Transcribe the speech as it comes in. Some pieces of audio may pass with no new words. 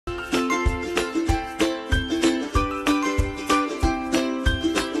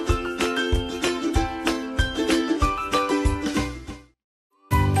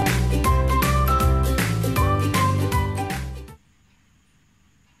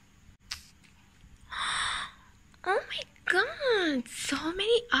So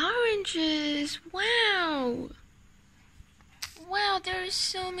many oranges. Wow. Wow, there are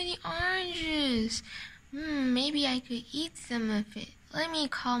so many oranges. Maybe I could eat some of it. Let me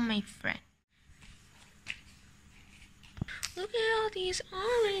call my friend. Look at all these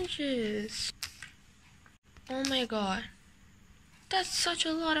oranges. Oh my god. That's such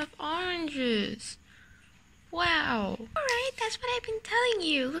a lot of oranges. Wow. Alright, that's what I've been telling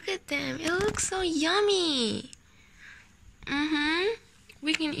you. Look at them. It looks so yummy.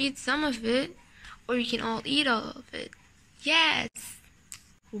 We can eat some of it, or we can all eat all of it. Yes.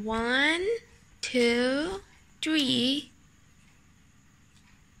 1, 2, 3,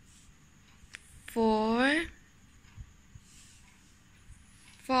 4,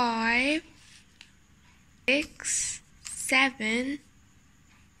 5, 6, 7,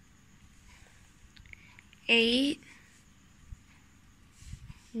 8,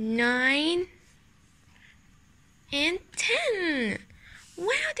 9, and 10. Wow,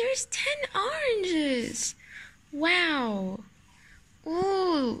 there's 10 oranges. Wow.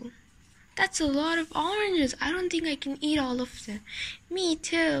 Ooh, that's a lot of oranges. I don't think I can eat all of them. Me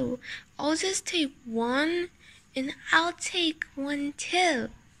too. I'll just take one, and I'll take one too.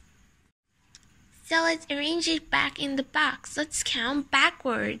 So let's arrange it back in the box. Let's count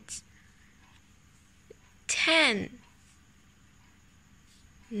backwards. 10,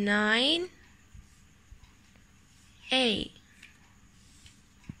 9, 8,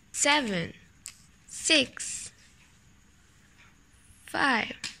 7, 6,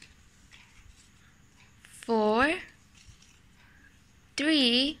 5, 4,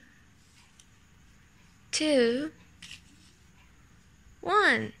 3, 2,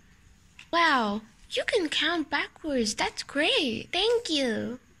 1. Wow, you can count backwards. That's great. Thank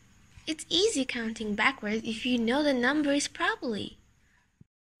you. It's easy counting backwards if you know the numbers properly.